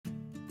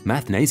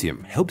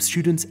Mathnasium helps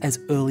students as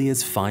early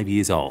as 5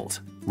 years old.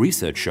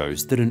 Research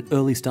shows that an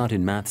early start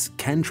in maths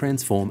can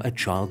transform a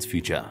child's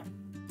future.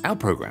 Our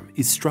program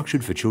is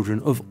structured for children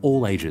of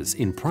all ages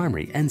in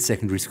primary and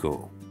secondary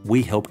school.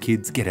 We help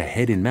kids get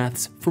ahead in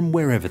maths from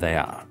wherever they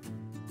are.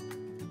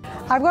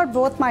 I've got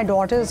both my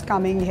daughters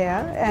coming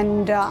here,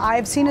 and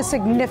I've seen a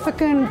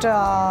significant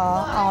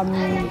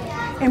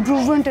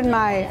improvement in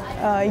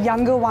my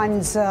younger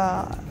one's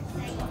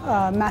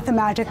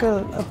mathematical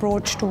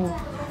approach to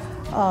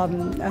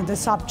the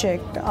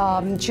subject.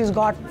 She's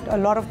got a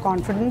lot of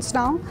confidence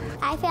now.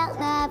 I felt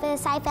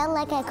nervous. I felt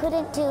like I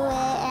couldn't do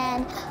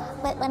it,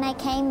 but when I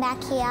came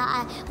back here,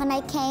 when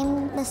I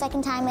came the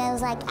second time, I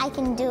was like, I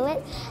can do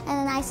it. And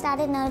then I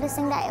started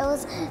noticing that it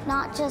was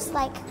not just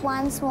like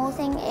one small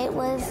thing. It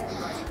was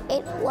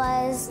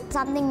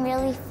something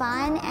really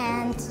fun,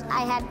 and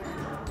I had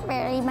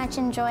very much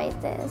enjoyed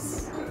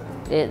this.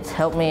 It's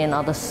helped me in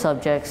other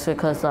subjects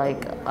because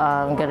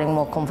I'm getting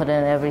more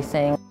confident in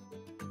everything.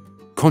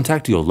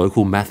 Contact your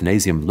local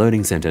Mathnasium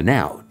Learning Centre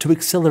now to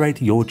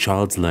accelerate your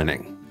child's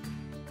learning.